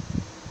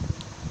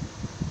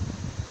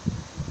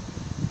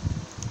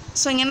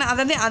 ஸோ இங்கே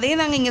அதாவது அதே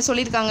தாங்க இங்கே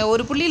சொல்லியிருக்காங்க.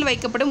 ஒரு புள்ளியில்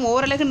வைக்கப்படும்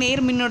ஓரலகு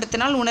நேர்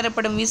மின்னோட்டத்தினால்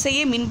உணரப்படும்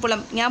விசையே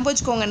மின்புலம். ஞாபகம்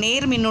வச்சுக்கோங்க,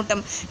 நேர்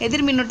மின்னூட்டம்,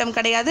 எதிர் மின்னூட்டம்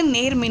கிடையாது,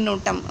 நேர்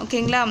மின்னூட்டம்.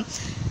 ஓகேங்களா?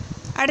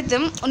 அடுத்து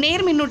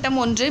நேர் மின்னூட்டம்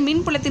ஒன்று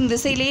மின்புலத்தின்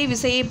திசையிலேயே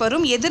விசையை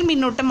பெறும். எதிர்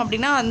மின்னூட்டம்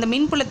அப்படின்னா அந்த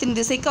மின்புலத்தின்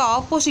திசைக்கு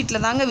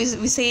ஆப்போசிட்டில் தாங்க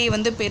விசையை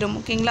வந்து பெறும்.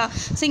 ஓகேங்களா?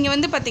 ஸோ இங்கே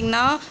வந்து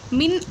பார்த்திங்கன்னா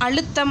மின்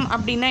அழுத்தம்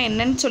அப்படின்னா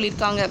என்னன்னு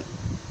சொல்லியிருக்காங்க.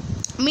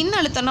 மின்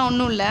அழுத்தம்னா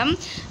ஒன்றும் இல்லை.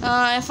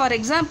 ஃபார்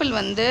எக்ஸாம்பிள்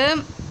வந்து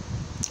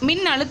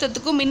மின்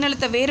அழுத்தத்துக்கும்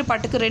மின்னழுத்த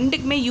வேறுபாட்டுக்கு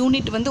ரெண்டுக்குமே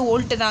யூனிட் வந்து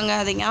வோல்ட்டு தாங்க.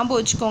 அதை ஞாபகம்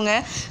வச்சுக்கோங்க.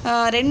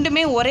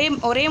 ரெண்டுமே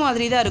ஒரே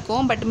மாதிரி தான்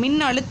இருக்கும். பட் மின்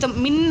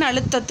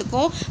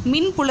அழுத்தத்துக்கும்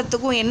மின்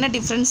புலத்துக்கும் என்ன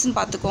டிஃப்ரென்ஸ்னு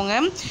பார்த்துக்கோங்க.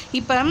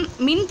 இப்போ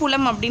மின்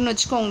புலம் அப்படின்னு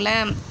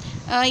வச்சுக்கோங்களேன்.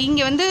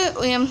 இங்கே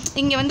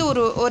வந்து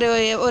ஒரு ஒரு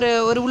ஒரு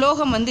ஒரு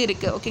உலோகம் வந்து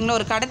இருக்குது. ஓகேங்களா?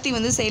 ஒரு கடத்தி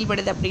வந்து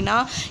செயல்படுது அப்படின்னா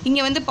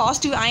இங்கே வந்து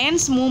பாசிட்டிவ்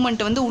அயன்ஸ்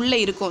மூவ்மெண்ட் வந்து உள்ளே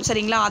இருக்கும்.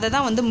 சரிங்களா? அதை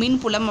தான் வந்து மின்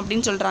புலம்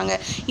அப்படின்னு சொல்கிறாங்க.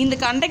 இந்த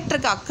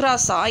கண்டக்டருக்கு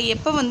அக்ராஸாக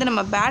எப்போ வந்து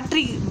நம்ம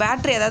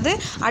பேட்ரி அதாவது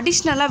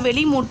அடிஷ்னலாக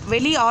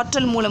வெளி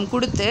ஆற்றல் மூலம்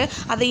கொடுத்து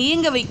அதை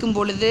இயங்க வைக்கும்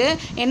பொழுது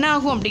என்ன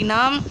ஆகும் அப்படின்னா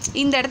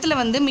இந்த இடத்துல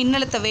வந்து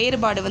மின்னழுத்த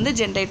வேறுபாடு வந்து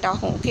ஜென்ரேட்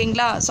ஆகும்.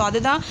 ஓகேங்களா? ஸோ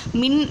அதுதான்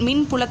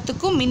மின்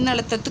புலத்துக்கும்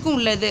மின்னழுத்தத்துக்கும்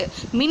உள்ளது.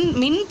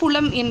 மின்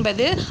புலம்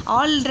என்பது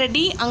ஆல்ரெடி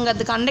அங்கே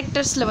அது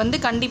கண்டக்டர்ஸில் வந்து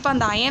கண்டிப்பாக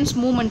அந்த அயன்ஸ்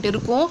மூவ்மெண்ட்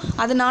இருக்கும்.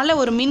 அதனால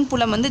ஒரு மின்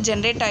புலம் வந்து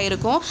ஜென்ரேட்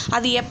ஆகிருக்கும்.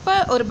 அது எப்போ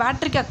ஒரு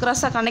பேட்டரிக்கு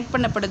அக்ராஸாக கனெக்ட்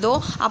பண்ணப்படுதோ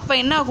அப்போ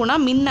என்ன ஆகும்னா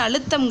மின்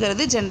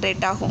அழுத்தம்ங்கிறது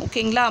ஜென்ரேட் ஆகும்.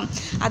 ஓகேங்களா?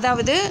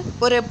 அதாவது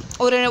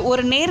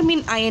ஒரு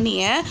நேர்மின்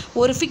அயனியை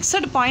ஒரு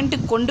ஃபிக்ஸட்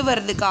பாயிண்ட்டுக்கு கொண்டு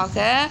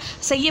வர்றதுக்காக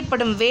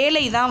செய்யப்படும்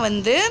வேலை தான்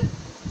வந்து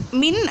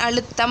மின்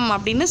அழுத்தம்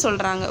அப்படின்னு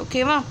சொல்கிறாங்க.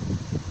 ஓகேவா?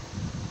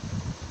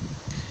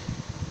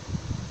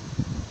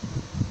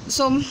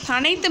 ஸோ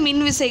அனைத்து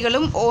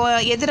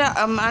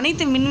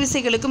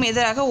மின்விசைகளுக்கும்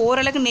எதிராக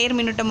ஓரலகு நேர்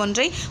மின்னூட்டம்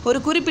ஒன்றை ஒரு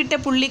குறிப்பிட்ட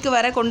புள்ளிக்கு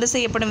வர கொண்டு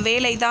செய்யப்படும்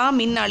வேலை தான்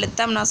மின்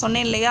அழுத்தம். நான்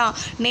சொன்னேன் இல்லையா,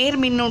 நேர்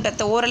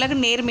மின்னூட்டத்தை, ஓரலகு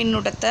நேர்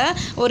மின்னூட்டத்தை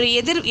ஒரு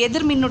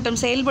எதிர்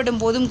மின்னூட்டம்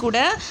செயல்படும் போதும்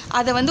கூட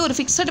அதை வந்து ஒரு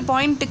ஃபிக்ஸட்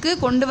பாயிண்ட்டுக்கு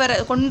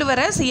கொண்டு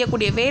வர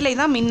செய்யக்கூடிய வேலை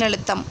தான் மின்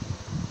அழுத்தம்.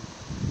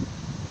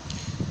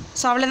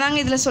 ஸோ அவ்வளோதாங்க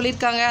இதில்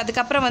சொல்லியிருக்காங்க.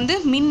 அதுக்கப்புறம் வந்து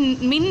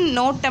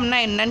மின்னோட்டம்னா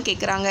என்னன்னு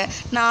கேட்குறாங்க.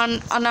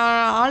 நான்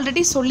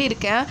ஆல்ரெடி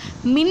சொல்லியிருக்கேன்.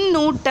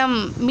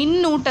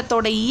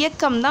 மின்னூட்டத்தோட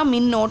இயக்கம் தான்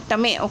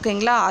மின்னோட்டமே.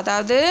 ஓகேங்களா?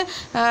 அதாவது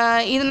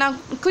இது நான்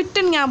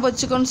குவிட்டன் ஞாபகம்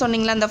வச்சுக்கோன்னு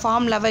சொன்னீங்களா அந்த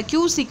ஃபார்முலாவை,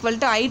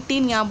 Q=IT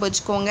ஞாபகம்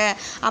வச்சுக்கோங்க.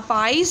 அப்போ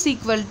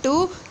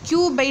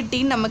I=Q/T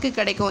நமக்கு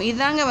கிடைக்கும்.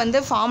 இதுதாங்க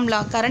வந்து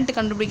ஃபார்முலா, கரண்ட்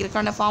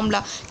கண்டுபிடிக்கிறதுக்கான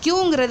ஃபார்முலா.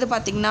 Qங்கிறது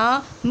பார்த்திங்கன்னா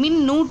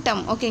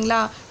மின்னூட்டம்.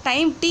 ஓகேங்களா?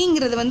 டைம்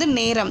Tங்கிறது வந்து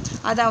நேரம்.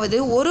 அதாவது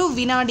ஒரு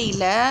வினாடியில்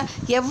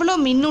எவ்வளோ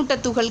மின்னூட்ட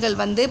துகள்கள்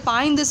வந்து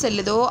பாய்ந்து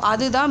செல்லுதோ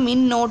அதுதான்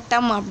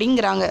மின்னோட்டம்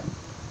அப்படிங்கிறாங்க.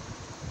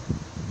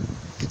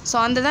 ஸோ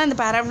அந்த தான் இந்த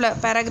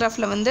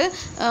பேராகிராஃபில் வந்து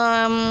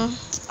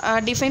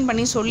டிஃபைன்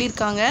பண்ணி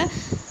சொல்லியிருக்காங்க.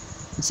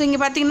 ஸோ இங்கே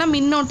பார்த்திங்கன்னா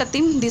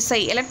மின்னோட்டத்தின்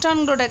திசை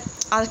எலக்ட்ரான்களோட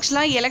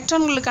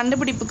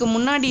கண்டுபிடிப்புக்கு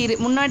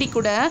முன்னாடி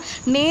கூட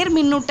நேர்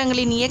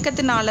மின்னூட்டங்களின்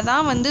இயக்கத்தினால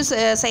தான் வந்து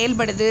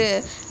செயல்படுது.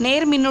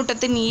 நேர்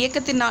மின்னூட்டத்தின்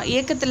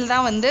இயக்கத்தில்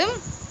தான் வந்து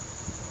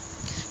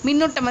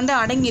மின்னோட்டம் வந்து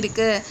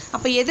அடங்கியிருக்கு.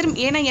 அப்போ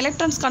ஏன்னா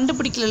எலக்ட்ரான்ஸ்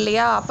கண்டுபிடிக்கல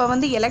இல்லையா, அப்போ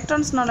வந்து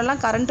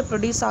எலக்ட்ரான்ஸ்னாலலாம் கரண்ட்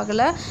ப்ரொடியூஸ்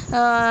ஆகலை,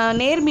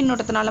 நேர்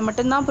மின்னோட்டத்தினால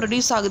மட்டும்தான்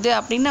ப்ரொடியூஸ் ஆகுது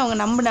அப்படின்னு அவங்க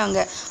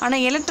நம்பினாங்க.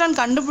 ஆனால் எலக்ட்ரான்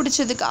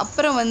கண்டுபிடிச்சதுக்கு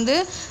அப்புறம் வந்து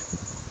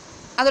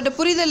அதோட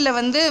புரிதலில்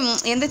வந்து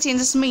எந்த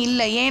சேஞ்சஸுமே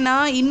இல்லை. ஏன்னா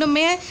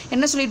இன்னுமே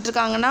என்ன சொல்லிட்டு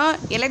இருக்காங்கன்னா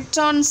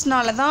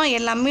எலக்ட்ரான்ஸ்னால தான்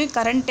எல்லாமே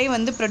கரண்ட்டே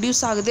வந்து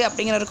ப்ரொடியூஸ் ஆகுது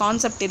அப்படிங்கிற ஒரு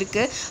கான்செப்ட்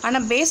இருக்குது.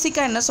 ஆனால்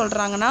பேசிக்காக என்ன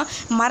சொல்கிறாங்கன்னா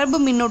மரபு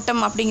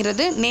மின்னோட்டம்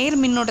அப்படிங்கிறது நேர்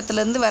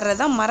மின்னோட்டத்திலேருந்து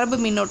வர்றதான் மரபு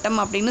மின்னோட்டம்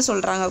அப்படின்னு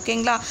சொல்கிறாங்க.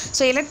 ஓகேங்களா?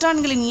 ஸோ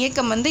எலக்ட்ரான்களின்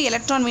இயக்கம் வந்து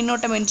எலக்ட்ரான்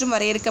மின்னோட்டம் என்றும்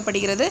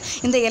வரையறுக்கப்படுகிறது.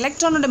 இந்த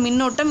எலக்ட்ரானோட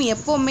மின்னோட்டம்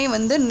எப்போவுமே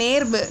வந்து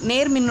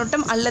நேர்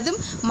மின்னோட்டம் அல்லது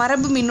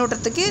மரபு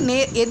மின்னோட்டத்துக்கு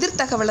எதிர்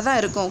தகவலை தான்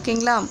இருக்கும்.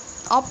 ஓகேங்களா?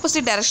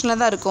 ஆப்போசிட்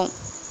டைரக்ஷனில் தான் இருக்கும்.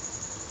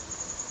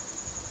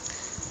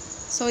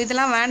 ஸோ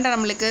இதெல்லாம் வேண்டாம்,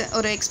 நம்மளுக்கு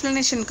ஒரு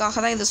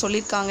எக்ஸ்ப்ளனேஷனுக்காக தான் இதை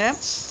சொல்லியிருக்காங்க.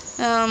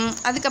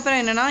 அதுக்கப்புறம்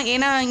என்னென்னா,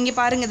 ஏன்னா இங்கே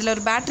பாருங்கள் இதில்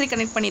ஒரு பேட்ரி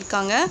கனெக்ட்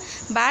பண்ணியிருக்காங்க.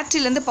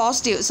 பேட்ரிலேருந்து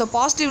பாசிட்டிவ், ஸோ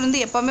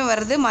பாசிட்டிவ்லேருந்து எப்போவுமே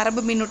வர்றது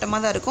மரபு மின்னூட்டமாக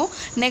தான் இருக்கும்.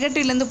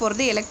 நெகட்டிவ்லேருந்து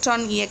போகிறது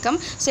எலக்ட்ரான் இயக்கம்.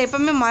 ஸோ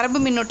எப்போவுமே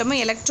மரபு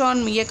மின்னூட்டமும்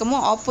எலக்ட்ரான்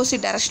இயக்கமும்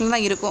ஆப்போசிட் டைரக்ஷனில்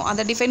தான் இருக்கும்.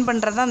 அதை டிஃபைன்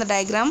பண்ணுறது தான் அந்த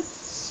டயக்ராம்.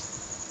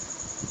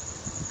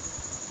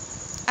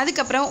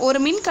 அதுக்கப்புறம்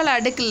ஒரு மின்கல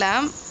அடுக்கில்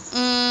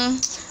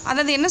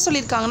அதாவது என்ன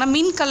சொல்லியிருக்காங்கன்னா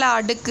மின்கல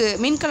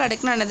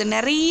அடுக்குன்னா என்னது,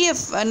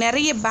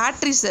 நிறைய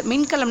பேட்ரிஸ்,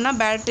 மின்கலம்னா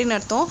பேட்டரின்னு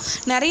அர்த்தம்.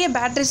 நிறைய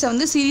பேட்ரிஸை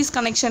வந்து சீரீஸ்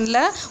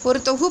கனெக்ஷனில்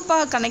ஒரு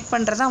தொகுப்பாக கனெக்ட்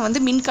பண்ணுறதான்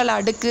வந்து மின்கல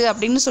அடுக்கு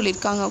அப்படின்னு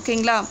சொல்லியிருக்காங்க.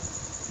 ஓகேங்களா?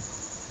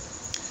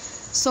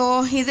 ஸோ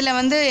இதில்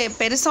வந்து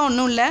பெருசாக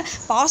ஒன்றும் இல்லை.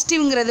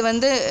 பாசிட்டிவ்ங்கிறது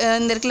வந்து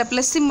இந்த இருக்கிற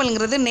ப்ளஸ்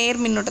சிம்பிள்ங்கிறது நேர்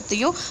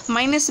மின்னோட்டத்தையும்,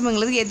 மைனஸ்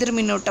சிம்பிள்ங்கிறது எதிர்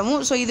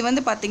மின்னோட்டமும். ஸோ இது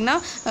வந்து பார்த்திங்கன்னா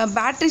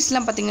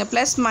பேட்ரிஸ்லாம் பார்த்திங்கன்னா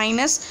ப்ளஸ்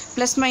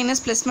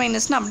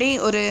மைனஸ்னு அப்படியே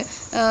ஒரு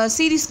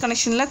சீரீஸ்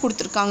கனெக்ஷனில்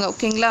கொடுத்துருக்காங்க.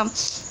 ஓகேங்களா?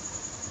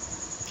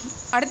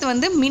 அடுத்து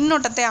வந்து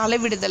மின்னோட்டத்தை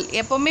அளவிடுதல்.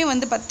 எப்போவுமே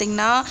வந்து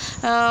பார்த்திங்கன்னா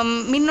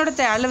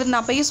மின்னோட்டத்தை அளவிடு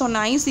நான் அப்பயே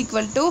சொன்னேன் I =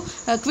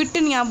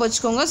 குவிட்டுன்னு ஞாபகம்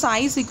வச்சுக்கோங்க. ஸோ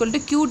I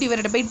 =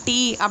 Q/T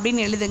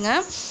அப்படின்னு எழுதுங்க.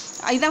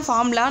 இதுதான்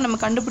ஃபார்முலா நம்ம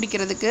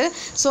கண்டுபிடிக்கிறதுக்கு.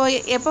 ஸோ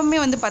எப்போவுமே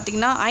வந்து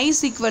பார்த்திங்கன்னா I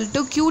 =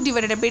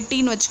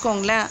 Q/Tன்னு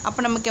வச்சுக்கோங்களேன்.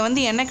 அப்போ நமக்கு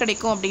வந்து என்ன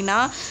கிடைக்கும் அப்படின்னா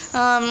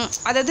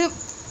அதாவது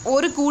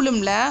ஒரு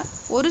கூலுமில்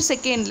ஒரு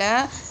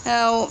செகண்டில்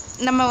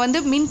நம்ம வந்து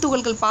மின்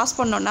துகள்கள் பாஸ்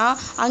பண்ணோன்னா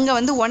அங்கே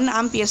வந்து 1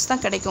 ஆம்பியர்ஸ்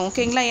தான் கிடைக்கும்.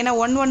 ஓகேங்களா? ஏன்னா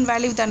 1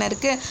 வேல்யூ தானே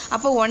இருக்குது.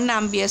 அப்போ 1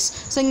 ஆம்பியர்ஸ்.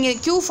 ஸோ இங்கே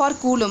Q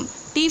for coulomb,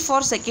 T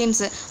for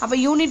seconds. அப்போ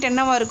யூனிட்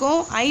என்னவாக இருக்கும்?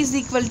 I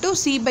 =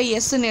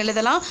 C/Sன்னு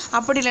எழுதலாம்.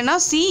 அப்படி இல்லைனா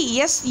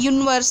CS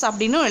யூனிவர்ஸ்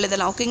அப்படின்னு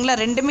எழுதலாம். ஓகேங்களா?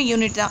 ரெண்டுமே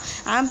யூனிட் தான்.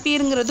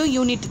 ஆம்பியருங்கிறதும்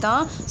யூனிட்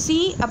தான். C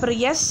அப்புறம்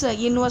S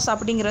யூனிவர்ஸ்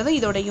அப்படிங்கிறதும்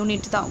இதோட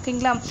யூனிட் தான்.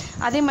 ஓகேங்களா?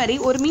 அதே மாதிரி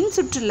ஒரு மின்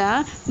சுற்றில்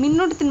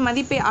மின்னோட்டத்தின்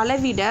மதிப்பை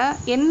அளவிட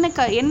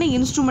என்ன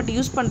இன்ஸ்ட்ருமெண்ட்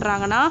யூஸ்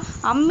பண்ணுறாங்கன்னா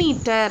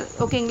அம்மீட்டர்.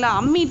 ஓகேங்களா?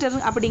 அம்மீட்டர்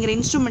அப்படிங்கிற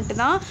இன்ஸ்ட்ருமெண்ட்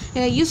தான்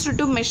used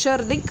to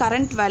measure the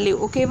current value.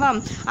 ஓகேவா?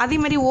 அதே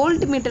மாதிரி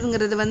வோல்ட்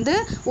மீட்டருங்கிறது வந்து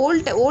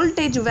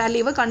வோல்டேஜ் வேல்யூவை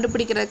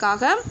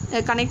கண்டுபிடிக்கிறதுக்காக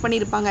கனெக்ட்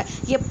பண்ணியிருப்பாங்க.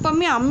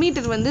 எப்போவுமே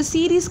அம்மீட்டர் வந்து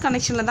சீரீஸ்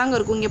கனெக்ஷனில் தாங்க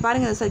இருக்கும். இங்கே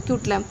பாருங்கள் இந்த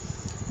சர்க்யூட்டில்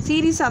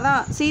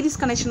சீரீஸ்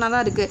கனெக்ஷனாக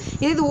தான் இருக்குது.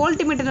 இது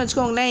வோல்ட்மீட்டர்னு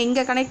வச்சுக்கோங்களேன்,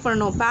 இங்கே கனெக்ட்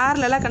பண்ணணும்,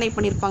 பேரலாக கனெக்ட்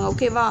பண்ணியிருப்பாங்க.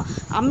 ஓகேவா?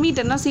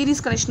 அம்மீட்டர்னால்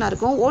சீரீஸ் கனெக்ஷனாக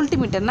இருக்கும்,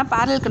 வோல்ட்மீட்டர்னால்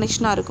பேரல்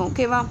கனெக்ஷனாக இருக்கும்.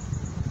 ஓகேவா?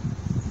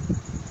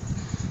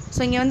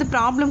 ஸோ இங்கே வந்து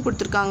ப்ராப்ளம்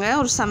கொடுத்துருக்காங்க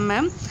ஒரு சம்மு.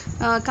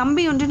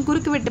 கம்பி ஒன்றின்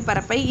குறுக்குவெட்டு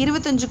பரப்பை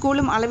 25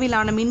 கூலும்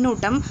அளவிலான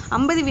மின்னூட்டம்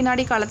 50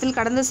 வினாடி காலத்தில்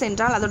கடந்து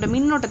சென்றால் அதோட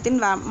மின்னோட்டத்தின்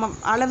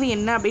அளவு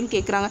என்ன அப்படின்னு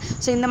கேட்குறாங்க.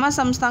 ஸோ இந்த மாதிரி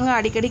சம்ஸ் தாங்க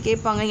அடிக்கடி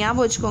கேட்பாங்க.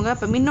 ஞாபகம் வச்சுக்கோங்க.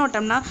 இப்போ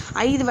மின்னோட்டம்னா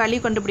I வேல்யூ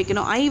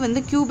கண்டுபிடிக்கணும். I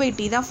வந்து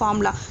Q/T தான்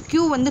ஃபார்முலா.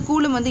 Q வந்து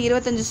கூலும் வந்து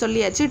 25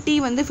 சொல்லியாச்சு, T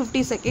வந்து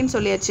 50 செகண்ட்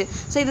சொல்லியாச்சு.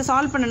 ஸோ இதை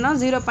சால்வ் பண்ணணும்னா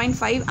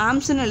 0.5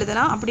 ஆம்ஸ்ன்னு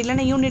எழுதலாம். அப்படி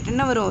இல்லைன்னா யூனிட்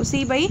என்ன வரும்?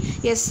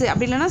 C/S.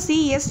 அப்படி இல்லைனா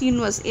CS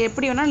யூனிவர்ஸ்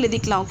எப்படி வேணால்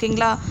எழுதிக்கலாம்.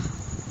 ஓகேங்களா?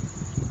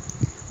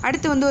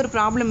 அடுத்து வந்து ஒரு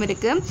ப்ராப்ளம்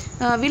இருக்குது.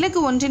 விளக்கு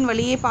ஒன்றின்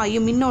வழியே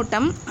பாயும்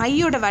மின்னோட்டம்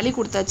ஐயோட வேல்யூ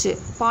கொடுத்தாச்சு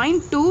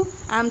 0.2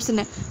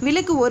 ஆம்ஸ்னு.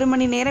 விளக்கு 1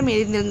 மணி நேரம்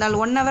எரிந்திருந்தால்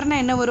 1 ஹவர்னா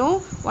என்ன வரும்?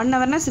 1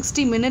 ஹவர்னா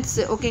 60 மினிட்ஸ்.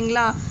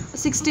 ஓகேங்களா?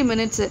 60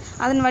 மினிட்ஸ்.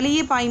 அதன்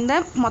வழியே பாய்ந்த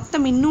மொத்த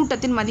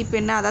மின்னூட்டத்தின் மதிப்பு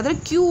என்ன? அதாவது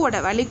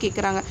Qவோட வேல்யூ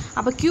கேட்குறாங்க.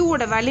 அப்போ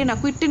Qவோட வேல்யூ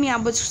நான் குவிட்டு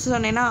ஞாபகம்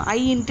சொன்னேன்னா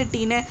I ×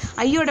 Tன்னு.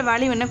 ஐயோட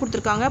வேல்யூ என்ன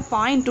கொடுத்துருக்காங்க?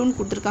 0.2ன்னு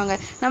கொடுத்துருக்காங்க.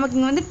 நமக்கு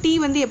இங்கே வந்து T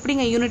வந்து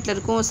எப்படிங்க யூனிட்டில்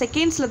இருக்கும்?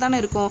 செகண்ட்ஸில் தானே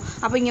இருக்கும்.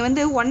 அப்போ இங்கே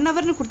வந்து 1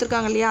 ஹவர்னு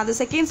கொடுத்துருக்காங்க இல்லையா? அது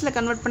செகண்ட்ஸில்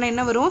கன்வெர்ட் பண்ண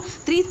என்ன வரும்?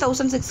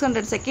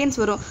 3600 செகண்ட்ஸ்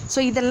வரும். ஸோ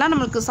இதெல்லாம்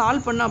நம்மளுக்கு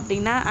சால்வ் பண்ணோம்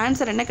அப்படின்னா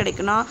ஆன்சர் என்ன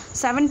கிடைக்குன்னா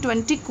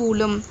 720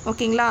 கூலும்.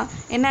 ஓகேங்களா?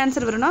 என்ன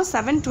ஆன்சர் வரும்னா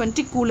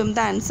 720 கூலும்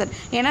தான் ஆன்சர்.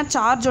 ஏன்னா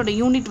சார்ஜோட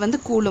யூனிட் வந்து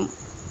கூலும்.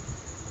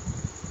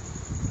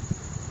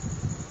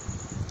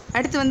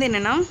 அடுத்து வந்து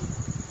என்னென்னா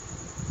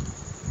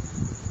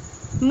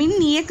மின்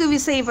இயக்கு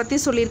விசையை பற்றி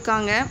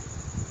சொல்லியிருக்காங்க.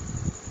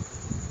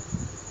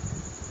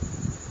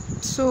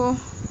 ஸோ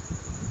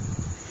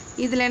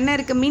இதில் என்ன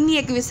இருக்குது? மின்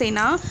இயக்கு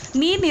விசைனா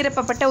நீர்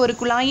நிரப்பப்பட்ட ஒரு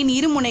குழாயின்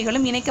இரு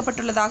முனைகளும்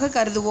இணைக்கப்பட்டுள்ளதாக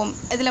கருதுவோம்.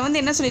 இதில் வந்து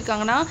என்ன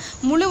சொல்லியிருக்காங்கன்னா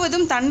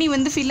முழுவதும் தண்ணி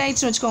வந்து ஃபில்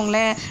ஆயிடுச்சுன்னு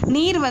வச்சுக்கோங்களேன்,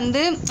 நீர்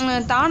வந்து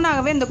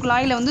தானாகவே அந்த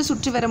குழாயில் வந்து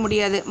சுற்றி வர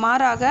முடியாது.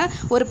 மாறாக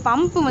ஒரு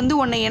பம்பு வந்து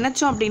ஒன்றை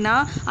இணைச்சோம் அப்படின்னா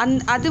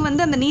அது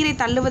வந்து அந்த நீரை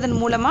தள்ளுவதன்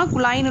மூலமாக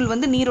குழாயினுள்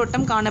வந்து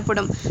நீரோட்டம்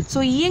காணப்படும்.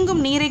 ஸோ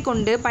இயங்கும் நீரை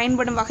கொண்டு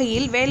பயன்படும்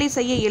வகையில் வேலை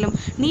செய்ய இயலும்.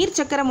 நீர்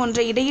சக்கரம்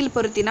ஒன்றை இடையில்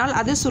பொருத்தினால்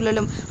அது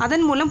சுழலும்.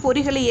 அதன் மூலம்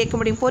பொறிகளை இயக்க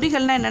முடியும்.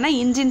 பொறிகள்னா என்னென்னா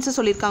இன்ஜின்ஸ்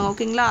சொல்லியிருக்காங்க.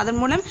 ஓகேங்களா? அதன்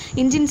மூலம்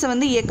இன்ஜின்ஸை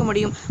வந்து இயக்க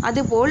முடியும்.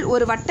 அதுபோல்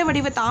ஒரு வட்ட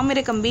வடிவ தாமிர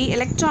கம்பி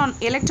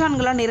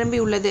எலக்ட்ரான்களால் நிரம்பி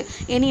உள்ளது.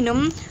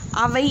 எனினும்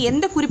அவை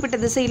எந்த குறிப்பிட்ட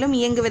திசையிலும்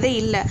இயங்குவதே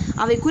இல்லை.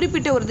 அவை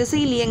குறிப்பிட்ட ஒரு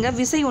திசையில் இயங்க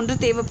விசை ஒன்று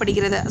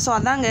தேவைப்படுகிறது. ஸோ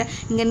அதாங்க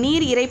இங்கே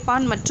நீர்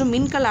இறைப்பான் மற்றும்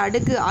மின்கல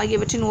அடுக்கு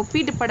ஆகியவற்றின்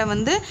ஒப்பீட்டு படம்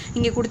வந்து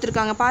இங்கே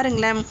கொடுத்துருக்காங்க.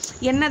 பாருங்களேன்,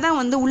 என்னதான்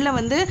வந்து உள்ளே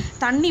வந்து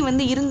தண்ணி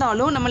வந்து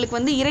இருந்தாலும் நம்மளுக்கு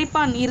வந்து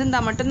இறைப்பான்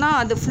இருந்தால் மட்டும்தான்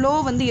அது ஃப்ளோ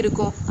வந்து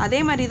இருக்கும்.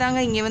 அதே மாதிரி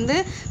தாங்க இங்கே வந்து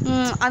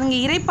அங்கே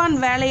இறைப்பான்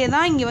வேலையை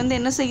தான் இங்கே வந்து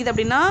என்ன செய்யுது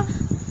அப்படின்னா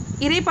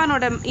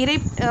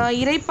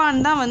இறைப்பான்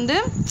தான் வந்து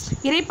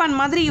இறைப்பான்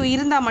மாதிரி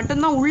இருந்தால்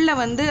மட்டும்தான் உள்ளே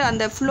வந்து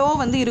அந்த ஃப்ளோ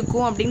வந்து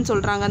இருக்கும் அப்படின்னு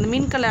சொல்கிறாங்க. அந்த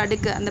மின்கல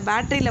அடுக்கு அந்த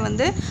பேட்டரியில்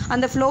வந்து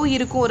அந்த ஃப்ளோ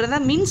இருக்கும்.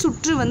 ஒரு மின்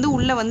சுற்று வந்து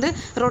உள்ளே வந்து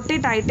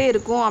ரொட்டேட் ஆகிட்டே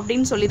இருக்கும்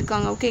அப்படின்னு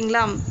சொல்லியிருக்காங்க.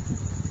 ஓகேங்களா?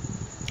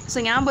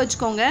 ஸோ ஞாபகம்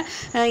வச்சுக்கோங்க,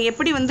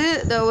 எப்படி வந்து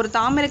ஒரு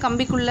தாமிர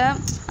கம்பிக்குள்ளே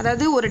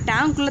அதாவது ஒரு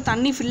டேங்க்குள்ளே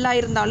தண்ணி ஃபில்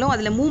ஆகிருந்தாலும்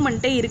அதில்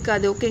மூமெண்ட்டே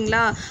இருக்காது.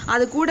 ஓகேங்களா?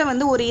 அது கூட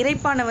வந்து ஒரு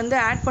இறைப்பானை வந்து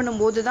ஆட்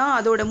பண்ணும்போது தான்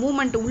அதோட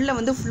மூமெண்ட் உள்ளே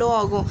வந்து ஃப்ளோ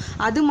ஆகும்.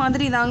 அது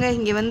மாதிரி தாங்க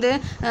இங்கே வந்து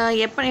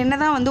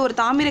என்னதான் வந்து ஒரு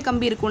தாமிர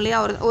கம்பி இருக்கும்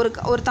இல்லையா,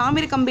 ஒரு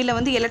தாமிர கம்பியில்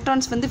வந்து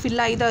எலக்ட்ரான்ஸ் வந்து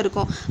ஃபில் ஆகி தான்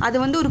இருக்கும். அது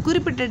வந்து ஒரு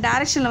குறிப்பிட்ட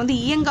டைரெக்ஷனில் வந்து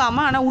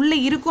இயங்காமல் ஆனால் உள்ளே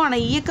இருக்கும்,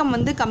 ஆனால் இயக்கம்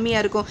வந்து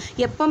கம்மியாக இருக்கும்.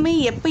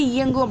 எப்போ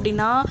இயங்கும்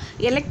அப்படின்னா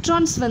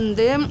எலக்ட்ரான்ஸ்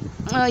வந்து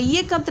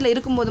இயக்கத்தில்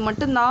இருக்கும்போது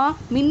மட்டும்தான்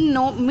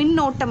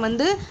மின்னோட்டம்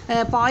வந்து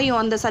பாயும்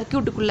அந்த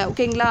சர்க்யூட்டுக்குள்ளே.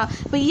 ஓகேங்களா?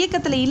 இப்போ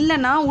இயக்கத்தில்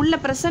இல்லைன்னா உள்ளே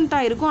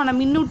ப்ரெசண்ட்டாக இருக்கும், ஆனால்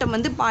மின்னூட்டம்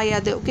வந்து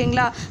பாயாது.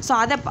 ஓகேங்களா? ஸோ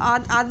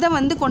அதை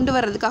வந்து கொண்டு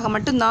வர்றதுக்காக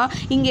மட்டும்தான்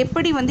இங்கே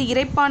எப்படி வந்து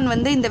இறைப்பான்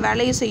வந்து இந்த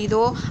வேலையை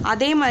செய்யுதோ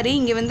அதே மாதிரி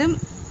இங்கே வந்து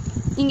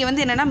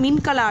என்னென்னா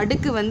மின்கல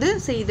அடுக்கு வந்து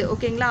செய்யுது.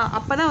 ஓகேங்களா?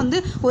 அப்போ தான் வந்து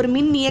ஒரு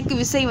மின் இயக்கு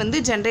விசை வந்து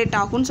ஜென்ரேட்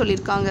ஆகும்னு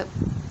சொல்லியிருக்காங்க.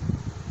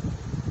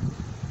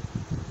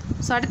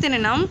 ஸோ அடுத்து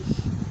என்னென்னா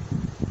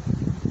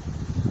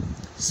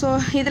ஸோ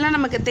இதெல்லாம்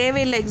நமக்கு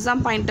தேவையில்லை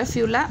எக்ஸாம் பாயிண்ட் ஆஃப்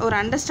வியூவில், ஒரு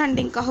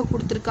அண்டர்ஸ்டாண்டிங்காக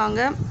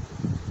கொடுத்துருக்காங்க.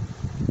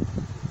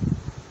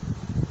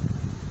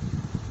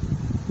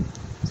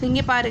 ஸோ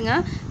இங்கே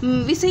பாருங்கள்,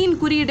 விசையின்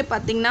குறியீடு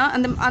பார்த்திங்கன்னா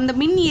அந்த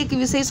மின் இயக்கு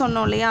விசை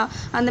சொன்னோம் இல்லையா,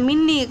 அந்த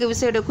மின் இயக்கு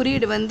விசையோட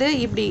குறியீடு வந்து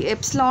இப்படி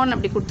எப்சிலான்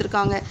அப்படி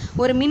கொடுத்துருக்காங்க.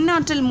 ஒரு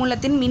மின்னாற்றல்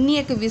மூலத்தின்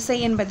மின்னியக்கு விசை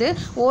என்பது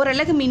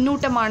ஓரலகு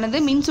மின்னூட்டமானது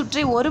மின்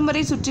சுற்றை ஒரு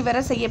முறை சுற்றி வர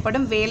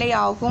செய்யப்படும் வேலை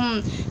ஆகும்.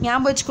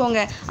 ஞாபகம்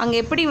வச்சுக்கோங்க,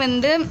 அங்கே எப்படி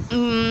வந்து